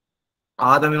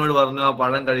 ആദമിനോട് പറഞ്ഞു ആ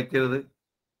പഴം കഴിക്കരുത്.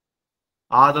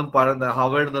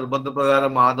 ഹവയുടെ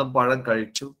നിർബന്ധപ്രകാരം ആദം പഴം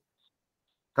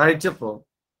കഴിച്ചപ്പോ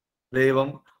ദൈവം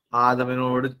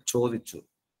ആദമിനോട് ചോദിച്ചു,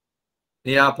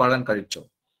 നീ ആ പഴം കഴിച്ചോ?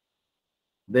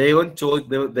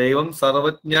 ദൈവം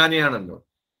സർവജ്ഞാനിയാണല്ലോ,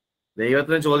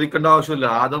 ദൈവത്തിന് ചോദിക്കേണ്ട ആവശ്യമില്ല.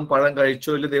 ആദം പഴം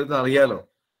കഴിച്ചോ ഇല്ല ദൈവത്തിന് അറിയാലോ.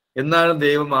 എന്നാലും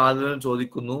ദൈവം ആദമിനോട്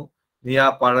ചോദിക്കുന്നു, നീ ആ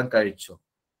പഴം കഴിച്ചോ?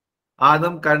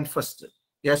 ആദം കൺഫസ്ഡ്,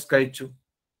 യെസ് കഴിച്ചു.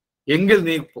 എങ്കിൽ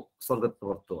നീ സ്വർഗത്ത്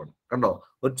പുറത്തു പോകണം. കണ്ടോ,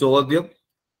 ഒരു ചോദ്യം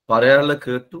പറയാനുള്ള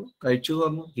കേട്ടു, കഴിച്ചു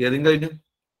പറഞ്ഞു, ഹിയറിംഗ് കഴിഞ്ഞു,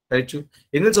 കഴിച്ചു,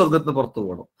 എങ്കിൽ സ്വർഗത്തിന് പുറത്തു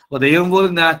പോകണം. അപ്പൊ ദൈവം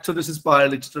പോലും നാച്ചുറൽ ജസ്റ്റിസ്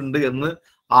പാലിച്ചിട്ടുണ്ട് എന്ന്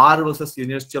R versus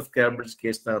university of Cambridge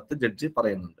കേസിനകത്ത് judge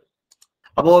പറയുന്നുണ്ട്.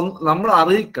 അപ്പോൾ നമ്മൾ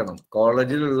അറിയിക്കണം,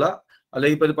 കോളേജിലുള്ള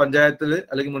അല്ലെങ്കിൽ ഇപ്പൊ ഒരു പഞ്ചായത്തിൽ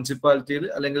അല്ലെങ്കിൽ മുനിസിപ്പാലിറ്റിയിൽ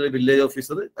അല്ലെങ്കിൽ വില്ലേജ്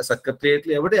ഓഫീസർ,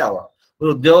 സെക്രട്ടേറിയറ്റിൽ എവിടെയാവാം, ഒരു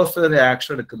ഉദ്യോഗസ്ഥരെ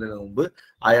ആക്ഷൻ എടുക്കുന്നതിന് മുമ്പ്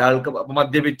അയാൾക്ക്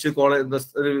മദ്യപിച്ച്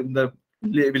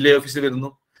വില്ലേജ് ഓഫീസിൽ വരുന്നു,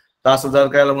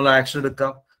 തഹസിൽദാർക്ക് അയാൾ നമ്മൾ ആക്ഷൻ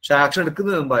എടുക്കാം. പക്ഷെ ആക്ഷൻ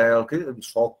എടുക്കുന്നതിന് മുമ്പ് അയാൾക്ക്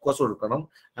ഷോക്കോസ് കൊടുക്കണം,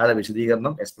 അയാളെ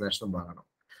വിശദീകരണം എക്സ്പ്ലനേഷനും വാങ്ങണം.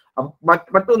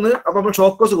 മറ്റൊന്ന്, അപ്പൊ നമ്മൾ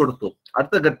ഷോക്കോസ് കൊടുത്തു.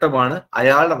 അടുത്ത ഘട്ടമാണ്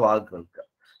അയാളുടെ ഭാഗം കേൾക്കുക.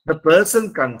 The person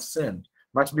concerned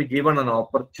must be given an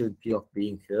opportunity of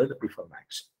being heard before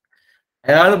action.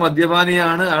 അയാൾ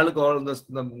മദ്യപാനിയാണ്, അയാൾ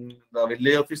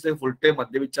വില്ലേജ് ഓഫീസിലേക്ക് ഫുൾ ടൈം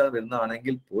മദ്യപിച്ചാൽ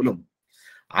വരുന്നതാണെങ്കിൽ പോലും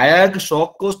അയാൾക്ക്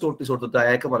ഷോക്കോസ് നോട്ടീസ് കൊടുത്തിട്ട്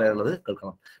അയാൾക്ക് പറയാനുള്ളത്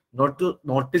കേൾക്കണം.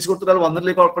 നോട്ടീസ് കൊടുത്തിട്ട് അയാൾ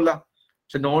വന്നില്ലേ കുഴപ്പമില്ല,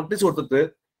 പക്ഷെ നോട്ടീസ് കൊടുത്തിട്ട്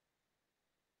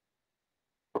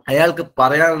അയാൾക്ക്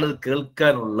പറയാനുള്ളത്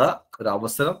കേൾക്കാനുള്ള ഒരു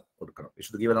അവസരം കൊടുക്കണം. You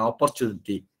should give an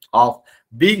opportunity of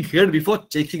being heard before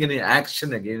taking any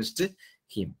action against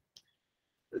him.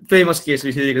 Famous case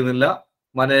വിശദീകരിക്കുന്നില്ല.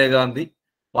 മനേകാഗാന്ധി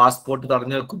പാസ്പോർട്ട്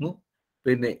തടഞ്ഞു വെക്കുന്നു.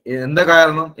 പിന്നെ എന്താ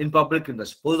കാരണം? ഇൻ പബ്ലിക്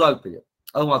ഇൻട്രസ്റ്റ്, പൊതു താല്പര്യം,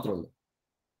 അത് മാത്രമല്ല.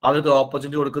 അവർക്ക്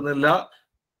ഓപ്പർച്യൂണിറ്റി കൊടുക്കുന്നില്ല.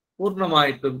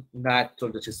 പൂർണ്ണമായിട്ടും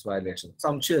നാച്ചുറൽ ജസ്റ്റിസ് വയലേഷൻ,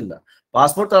 സംശയമില്ല.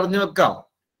 പാസ്പോർട്ട് തടഞ്ഞു വെക്കാം,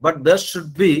 but there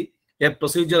should be A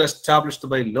procedure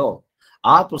established by law.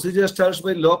 ആ പ്രൊസീജിയർ എസ്റ്റാബ്ലിഷ്ഡ്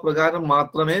ബൈ ലോ പ്രകാരം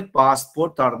മാത്രമേ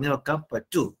പാസ്പോർട്ട് തടഞ്ഞു വെക്കാൻ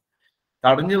പറ്റൂ.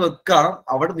 തടഞ്ഞു വെക്കാം,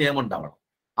 അവിടെ നിയമം ഉണ്ടാവണം.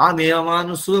 ആ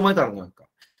നിയമാനുസൃതമായി തടഞ്ഞു വെക്കാം.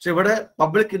 പക്ഷെ ഇവിടെ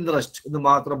പബ്ലിക് ഇൻട്രസ്റ്റ് എന്ന്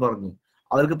മാത്രം പറഞ്ഞു,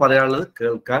 അവർക്ക് പറയാനുള്ളത്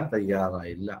കേൾക്കാൻ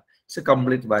തയ്യാറായില്ല. It's A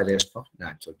complete violation of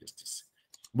natural justice.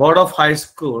 Board of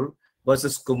high school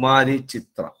versus Kumari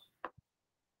ചിത്ര.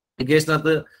 ഈ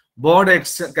കേസിനകത്ത് board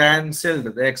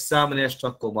cancelled the examination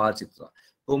of Kumari Chithra.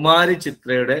 Kumari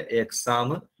ചിത്രയുടെ exam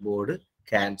board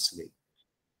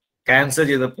cancel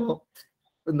ചെയ്തപ്പോ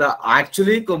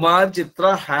actually Kumar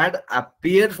Chitra had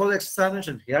appeared for the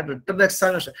examination. He had written the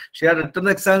examination. She had written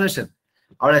the examination.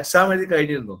 Our exam എഴുതി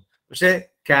കഴിഞ്ഞിരുന്നു, പക്ഷേ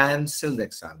cancel the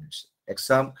examination.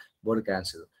 Exam board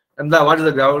cancel. And what is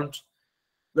the ground?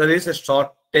 There is a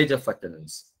shortage of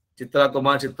attendance.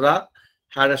 Kumar Chitra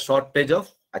had a shortage of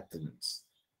attendance.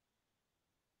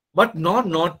 But no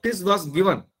notice was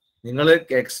given. നിങ്ങൾ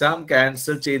exam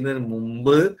cancel ചെയ്യുന്നതിന്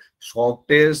മുമ്പ്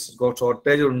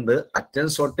shortage ഉണ്ട്,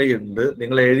 attendance shortage ഉണ്ട്,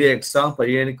 നിങ്ങൾ എഴുതിയ exam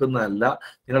പരിഗണിക്കുന്നതല്ല,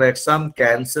 നിങ്ങൾ exam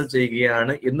cancel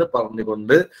ചെയ്യുകയാണ് എന്ന്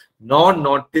പറഞ്ഞുകൊണ്ട് non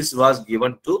notice was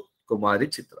given to Kumari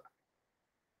ചിത്ര.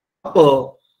 അപ്പോ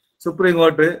സുപ്രീം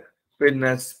കോർട്ട്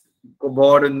പിന്നെ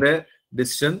ബോർഡിന്റെ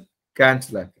ഡിസിഷൻ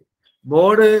ക്യാൻസൽ ആക്കി.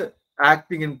 Board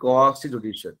acting in cost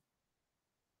judicial.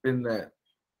 പിന്നെ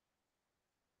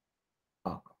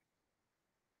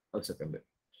സെക്കൻഡ്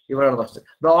ഇവിടെയാണ് first.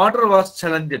 The order was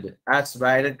challenged as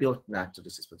വയലേറ്റീവ് of natural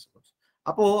justice principles.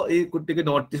 അപ്പോ ഈ കുട്ടിക്ക്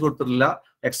നോട്ടീസ് കൊടുത്തിട്ടില്ല,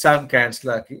 എക്സാം ക്യാൻസൽ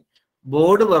ആക്കി.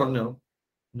 ബോർഡ് പറഞ്ഞു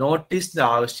നോട്ടീസിന്റെ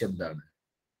ആവശ്യം എന്താണ്?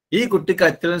 ഈ കുട്ടിക്ക്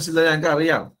അറ്റൻഡൻസ് ഇല്ല, ഞങ്ങൾക്ക്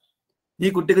അറിയാം. ഈ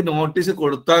കുട്ടിക്ക് നോട്ടീസ്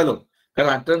കൊടുത്താലും,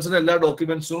 കാരണം അറ്റൻഡൻസിന്റെ എല്ലാ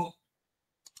ഡോക്യുമെന്റ്സും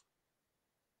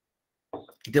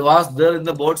it was there in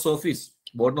the boards office.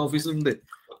 ബോർഡിന്റെ ഓഫീസിലുണ്ട്.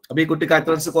 അപ്പൊ ഈ കുട്ടിക്ക്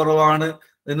അറ്റൻഡൻസ് കുറവാണ്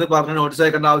എന്ന് പറഞ്ഞ് നോട്ടീസ്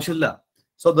അയക്കേണ്ട ആവശ്യമില്ല.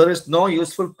 So there is no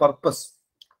useful purpose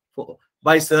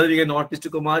by serving a notice to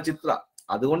Kumari Chitra.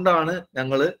 അതുകൊണ്ടാണ്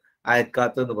ഞങ്ങൾ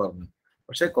അയക്കാത്തതെന്ന് പറഞ്ഞു.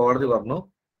 പക്ഷെ കോടതി പറഞ്ഞു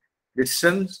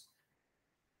ഡിസിഷൻസ്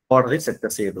കോടതി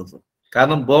സെക്ടർ ചെയ്തു.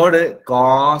 കാരണം ബോർഡ്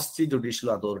കോസ്റ്റ് ജുഡീഷ്യൽ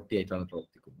അതോറിറ്റി ആയിട്ടാണ്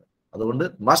പ്രവർത്തിക്കുന്നത്. അതുകൊണ്ട്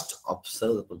must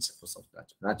observe the principles of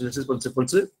natural justice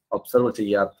principles observe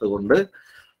ചെയ്യാത്തത് കൊണ്ട്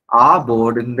ആ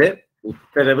ബോർഡിന്റെ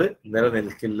ഉത്തരവ്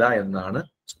നിലനിൽക്കില്ല എന്നാണ്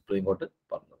സുപ്രീം കോർട്ട്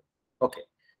പറഞ്ഞത്. Okay,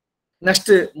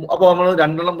 next. അപ്പൊ നമ്മൾ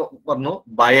രണ്ടെണ്ണം പറഞ്ഞു.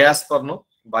 ബയാസ് പറഞ്ഞു.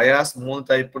 ബയാസ് 3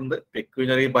 ടൈപ്പ് ഉണ്ട്.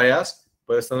 പെക്യൂനറി bias,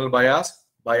 personal bias,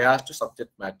 bias to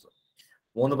subject matter.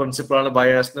 3 പ്രിൻസിപ്പിളാണ്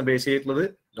ബയാസിനെ base ചെയ്തിട്ടുള്ളത്.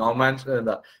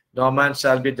 No man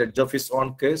shall be judge of his own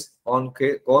case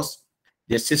cos.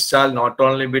 Justice shall not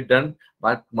only be done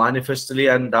but മാനിഫെസ്റ്റ്ലി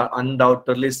and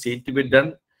undoubtedly scene two be done.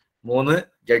 3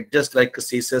 judges like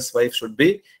Caesar's wife should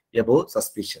be above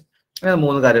suspicion. അങ്ങനെ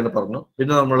 3 കാര്യങ്ങൾ പറഞ്ഞു.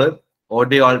 പിന്നെ നമ്മൾ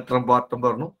audio ആൾട്ടറം partum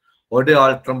പറഞ്ഞു. Audio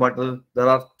alterum partum, there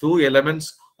are 2 elements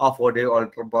of audio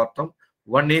alterum partum.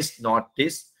 One is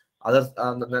notice, other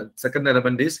second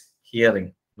element is hearing.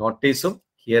 Noticeum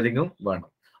hearingum വേണം.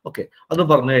 Okay, അത്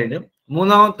പറഞ്ഞു കഴിഞ്ഞു.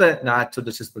 മൂന്നാമത്തെ നാച്ചുറൽ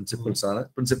ജസ്റ്റിസ്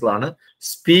പ്രിൻസിപ്പിൾ ആണ്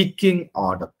സ്പീക്കിംഗ്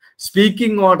ഓർഡർ.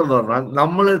 സ്പീക്കിംഗ് ഓർഡർ എന്ന് പറഞ്ഞാൽ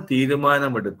നമ്മൾ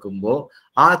തീരുമാനമെടുക്കുമ്പോൾ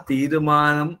ആ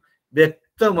തീരുമാനം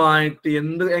വ്യക്തമായിട്ട്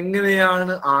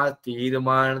എങ്ങനെയാണ് ആ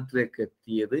തീരുമാനത്തിലേക്ക്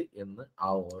എത്തിയത് എന്ന് ആ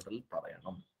ഓർഡറിൽ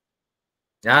പറയണം.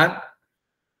 ഞാൻ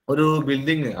ഒരു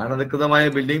ബിൽഡിംഗ്, അനധികൃതമായ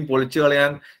ബിൽഡിംഗ് പൊളിച്ചു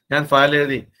കളയാൻ ഞാൻ ഫയൽ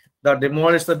എഴുതി,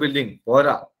 ഡിമോളിഷ് ദ ബിൽഡിംഗ്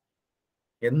പോരാ.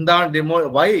 എന്താണ്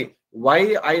why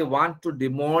I want to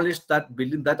demolish that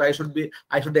building, that I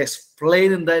should explain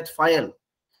in that file.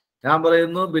 ഞാൻ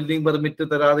പറയുന്നു ബിൽഡിംഗ് പെർമിറ്റ്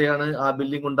തരാതെയാണ് ആ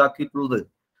ബിൽഡിംഗ് ഉണ്ടാക്കിയിട്ടുള്ളത്.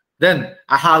 Then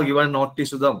I have given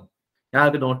notice to them. ഞാൻ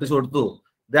അവർക്ക് നോട്ടീസ് കൊടുത്തു.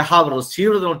 They have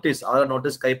received notice. Our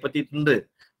notice കൈപ്പറ്റിയിട്ടുണ്ട്.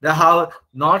 They have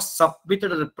not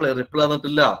submitted a reply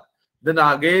തന്നിട്ടില്ല. Then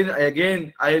again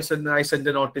I send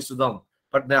a notice to them,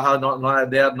 but they are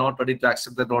not ready to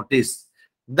accept the notice.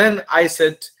 Then I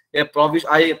set a provision.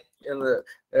 I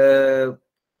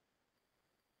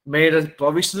made a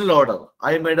provisional order.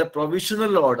 I made a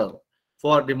provisional order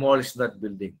for demolishing that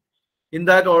building. In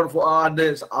that order,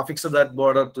 affixed that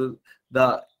border to the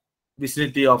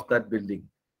vicinity of that building.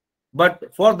 But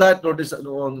for that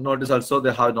notice also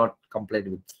they have not complied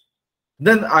with.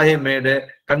 Then I made a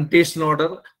conditional order.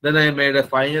 Then I made a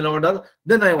final order.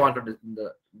 Then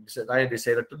I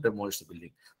decided to demolish the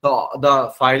building. So the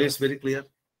file is very clear.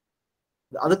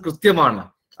 അത് കൃത്യമാണ്.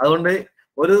 അതുകൊണ്ട്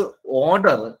ഒരു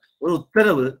order, ഒരു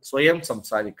ഉത്തരവ് സ്വയം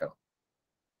സംസാരിക്കണം.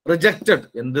 Rejected,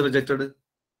 എന്ത് rejected?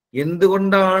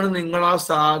 എന്തുകൊണ്ടാണ് നിങ്ങൾ ആ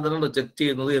സാധനം റിജക്ട്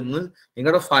ചെയ്യുന്നത് എന്ന്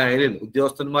നിങ്ങളുടെ ഫയലിൽ,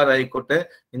 ഉദ്യോഗസ്ഥന്മാരായിക്കോട്ടെ,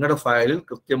 നിങ്ങളുടെ ഫയലിൽ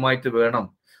കൃത്യമായിട്ട് വേണം.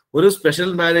 ഒരു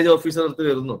സ്പെഷ്യൽ മാരേജ് ഓഫീസർ അടുത്ത്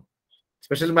വരുന്നു,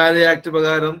 സ്പെഷ്യൽ മാരേജ് ആക്ട്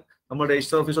പ്രകാരം നമ്മൾ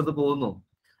രജിസ്റ്റർ ഓഫീസർക്ക് പോകുന്നു.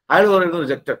 അയാൾ പറയുന്നു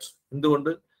റിജക്റ്റഡ്.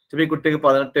 എന്തുകൊണ്ട്? ഈ കുട്ടിക്ക്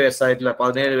 18 വയസ്സായിട്ടില്ല,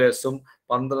 17 വയസ്സും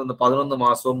 11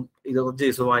 മാസവും 25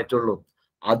 ദിവസവുമായിട്ടുള്ളൂ,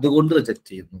 അതുകൊണ്ട് റിജക്ട്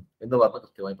ചെയ്യുന്നു എന്ന് പറഞ്ഞ്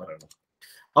കൃത്യമായി പറയണം.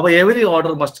 അപ്പൊ every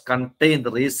order must contain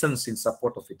the reasons in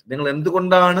support of it. നിങ്ങൾ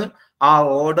എന്തുകൊണ്ടാണ് ആ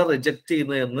ഓർഡർ റിജക്ട്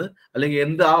ചെയ്യുന്നത് എന്ന്,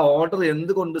 അല്ലെങ്കിൽ ആ ഓർഡർ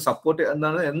എന്തുകൊണ്ട് സപ്പോർട്ട്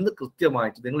എന്ന്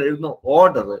കൃത്യമായിട്ട് നിങ്ങൾ എഴുതുന്ന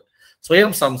ഓർഡർ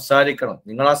സ്വയം സംസാരിക്കണം.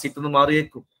 നിങ്ങൾ ആ സീറ്റിൽ നിന്ന്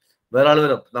മാറിയേക്കും, വേറെ ആൾ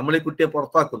വരും, നമ്മൾ ഈ കുട്ടിയെ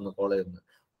പുറത്താക്കുന്നു കോളേജിൽ നിന്ന്.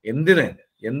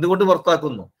 എന്തുകൊണ്ട്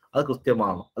പുറത്താക്കുന്നു? അത്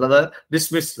കൃത്യമാണ്. അല്ലാതെ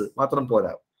ഡിസ്മിസ് മാത്രം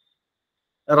പോരാ.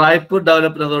 റായ്പൂർ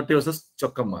ഡെവലപ്മെന്റ് അതോറിറ്റി വേഴ്സസ്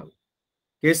ചൊക്കന്മാർ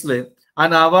കേസിൽ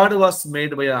an award was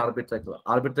made by an arbitrator.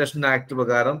 Arbitration act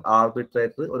പ്രകാരം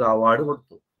ആർബിട്രേറ്റർ ഒരു അവാർഡ്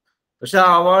കൊടുത്തു. പക്ഷെ ആ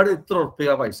അവാർഡ് ഇത്ര ഉറപ്പിക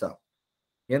പൈസ,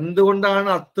 എന്തുകൊണ്ടാണ്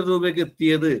അത്ര രൂപയ്ക്ക്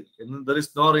എത്തിയത് എന്ന് there is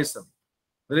no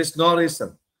reason.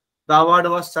 The award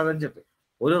was challenged.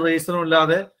 ഒരു റീസണും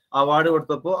ഇല്ലാതെ അവാർഡ്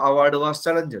കൊടുത്തപ്പോൾ award was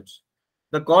challenged.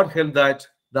 The court held that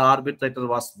the arbitrator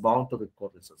was bound to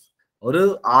record results. ഒരു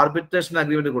ആർബിട്രേഷൻ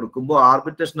അഗ്രിമെന്റ് കൊടുക്കുമ്പോൾ,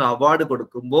 ആർബിട്രേഷൻ അവാർഡ്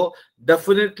കൊടുക്കുമ്പോൾ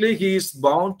definitely he is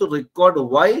bound to record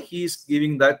why he is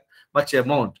giving that much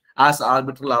amount as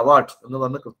arbitral award എന്ന്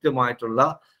പറഞ്ഞ് കൃത്യമായിട്ടുള്ള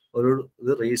ഒരു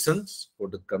reasons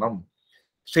കൊടുക്കണം.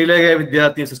 ശ്രീലേഖ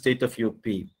വിദ്യാർത്ഥി state of UP.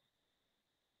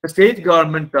 State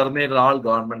government terminated all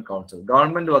government council.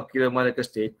 Government വക്കീലന്മാരൊക്കെ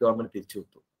state government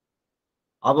തിരിച്ചുവിട്ടു.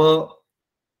 അപ്പോ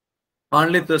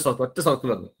ഒറ്റ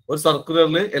circular, ഒരു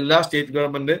സർക്കുലറിൽ എല്ലാ state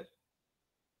government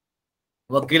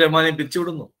വക്കീലന്മാരെയും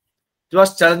പിരിച്ചുവിടുന്നു. It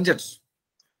was challenged.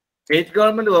 State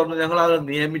government പറഞ്ഞു ഞങ്ങൾ അത്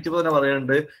നിയമിച്ചപ്പോൾ തന്നെ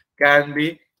പറയുന്നുണ്ട് can be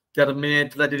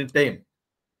terminated at any time.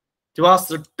 It was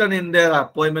written in there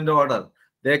appointment order.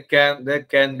 They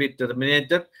can be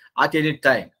terminated at any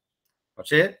time.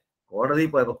 പക്ഷേ കോടതി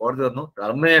പോയപ്പോൾ കോടതി പറഞ്ഞു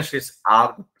ടെർമിനേഷൻ ഇസ്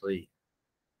ആർബിട്രറി.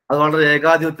 അത് വളരെ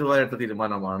ഏകാധിപത്യമായിട്ട്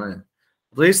തീരുമാനമാണ്.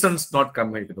 Reasons not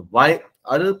communicated. വൈ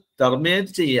അത്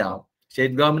ടെർമിനേറ്റ് ചെയ്യാം.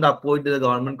 സ്റ്റേറ്റ് ഗവൺമെന്റ് അപ്പോയിന്റ് ചെയ്ത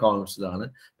ഗവൺമെന്റ് കൗൺസിലാണ്.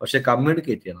 പക്ഷെ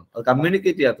കമ്മ്യൂണിക്കേറ്റ് ചെയ്യണം. അത്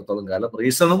കമ്മ്യൂണിക്കേറ്റ് ചെയ്യാത്തത്തോളം കാലം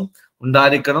റീസണും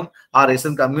ഉണ്ടായിരിക്കണം. ആ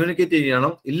റീസൺ കമ്മ്യൂണിക്കേറ്റ്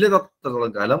ചെയ്യണം.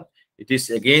 ഇല്ലാത്തത്തോളം കാലം it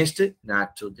is against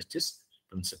natural justice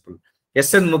principle.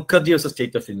 S.N. Mukherjee was the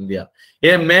state of India.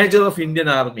 A major Indian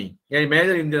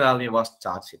army was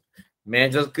charged.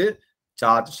 മേജർക്ക്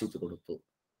charge sheet കൊടുത്തു.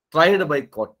 Tried by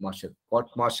court martial.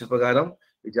 Court martial പ്രകാരം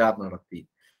വിചാരണ നടത്തി.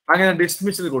 അങ്ങനെ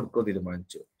ഡിസ്മിസൽ കൊടുക്കാൻ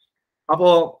തീരുമാനിച്ചു. അപ്പോ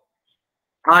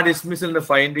ആ ഡിസ്മിസലിന്റെ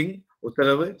ഫൈൻഡിങ്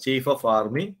ഉത്തരവ് ചീഫ് ഓഫ്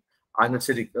ആർമി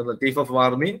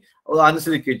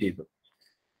അനുസരിക്കുകയും ചെയ്തു.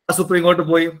 സുപ്രീം കോർട്ട്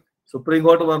പോയി. സുപ്രീം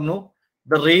കോർട്ട് പറഞ്ഞു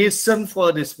the reason for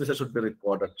dismissal should be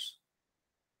recorded.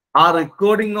 ആ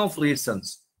റെക്കോർഡിംഗ് ഓഫ്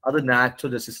റീസൺസ് അത്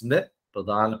നാച്ചുറൽ ജസ്റ്റിസിന്റെ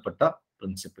പ്രധാനപ്പെട്ട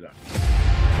പ്രിൻസിപ്പിളാണ്.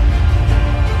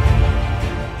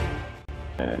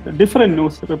 Different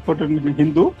news reported in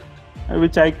Hindu,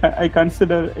 which I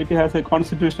consider it has a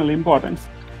constitutional importance.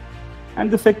 And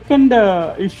the second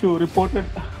issue reported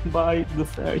by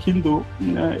this Hindu,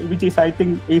 which is I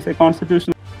think is a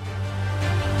constitutional